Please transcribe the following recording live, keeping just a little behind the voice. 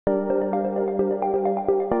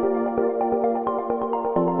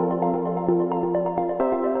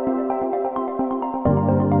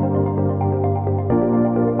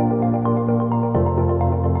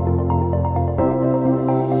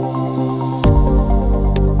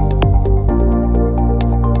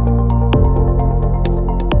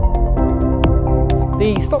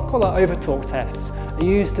stop collar over torque tests are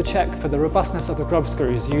used to check for the robustness of the grub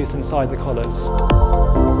screws used inside the collars.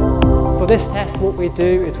 For this test, what we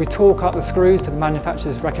do is we torque up the screws to the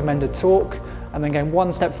manufacturer's recommended torque and then go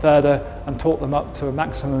one step further and torque them up to a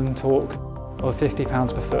maximum torque of 50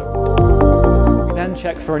 pounds per foot. We then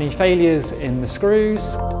check for any failures in the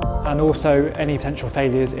screws and also any potential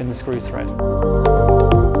failures in the screw thread.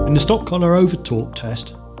 In the stop collar over torque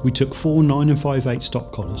test, we took 4 9 and 5/8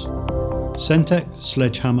 stop collars, Centek,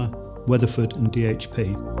 Sledgehammer, Weatherford and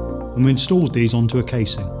DHP, and we installed these onto a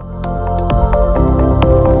casing.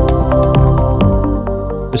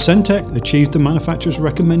 The Centek achieved the manufacturer's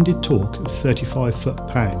recommended torque of 35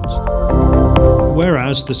 foot-pounds,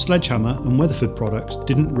 whereas the Sledgehammer and Weatherford products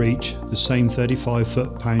didn't reach the same 35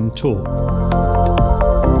 foot-pound torque.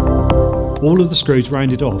 All of the screws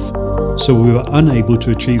rounded off, so we were unable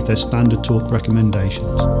to achieve their standard torque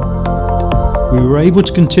recommendations. We were able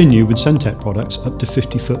to continue with Centek products up to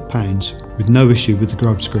 50 foot-pounds with no issue with the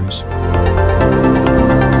grub screws.